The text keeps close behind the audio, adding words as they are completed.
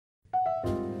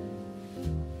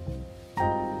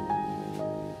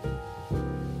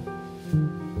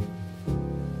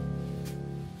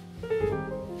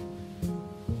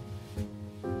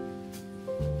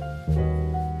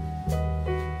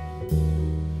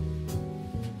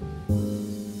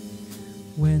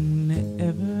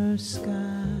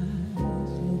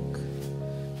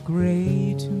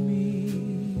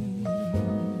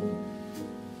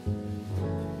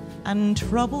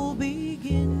trouble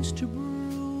begins to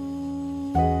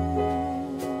brew,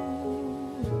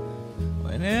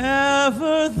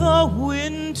 whenever the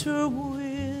winter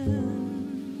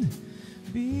wind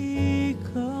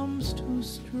becomes too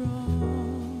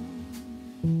strong,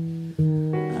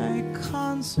 I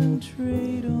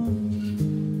concentrate on you.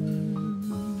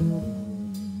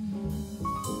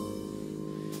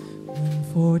 When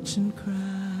fortune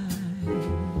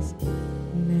cries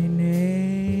nay,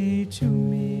 nay to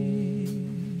me,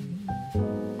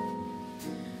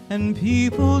 and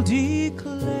people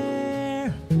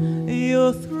declare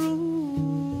you're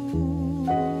through,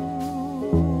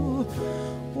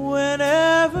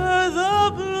 whenever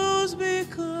the blues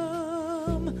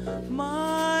become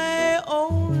my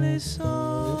only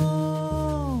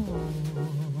song,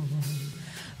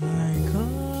 I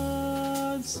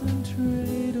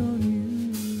concentrate on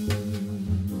you,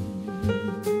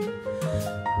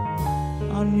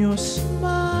 on your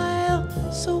smile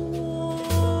so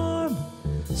warm,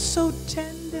 so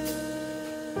tender.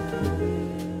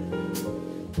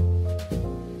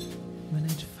 When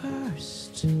at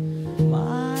first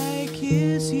my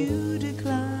kiss you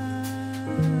decline,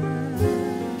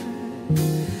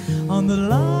 on the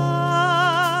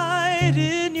light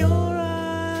in your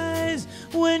eyes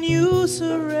when you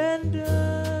surrender,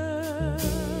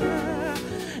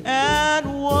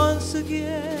 and once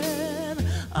again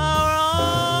our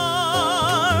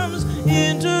arms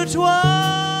intertwine.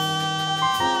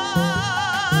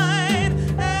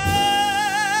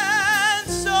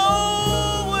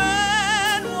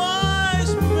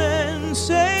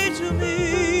 Say to me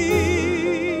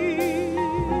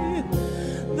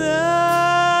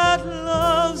that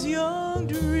love's young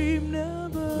dream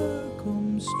never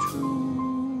comes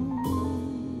true,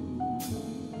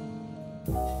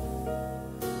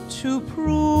 to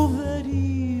prove that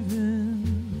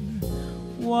even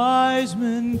wise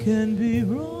men can be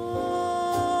wrong,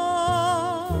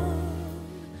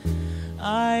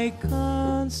 I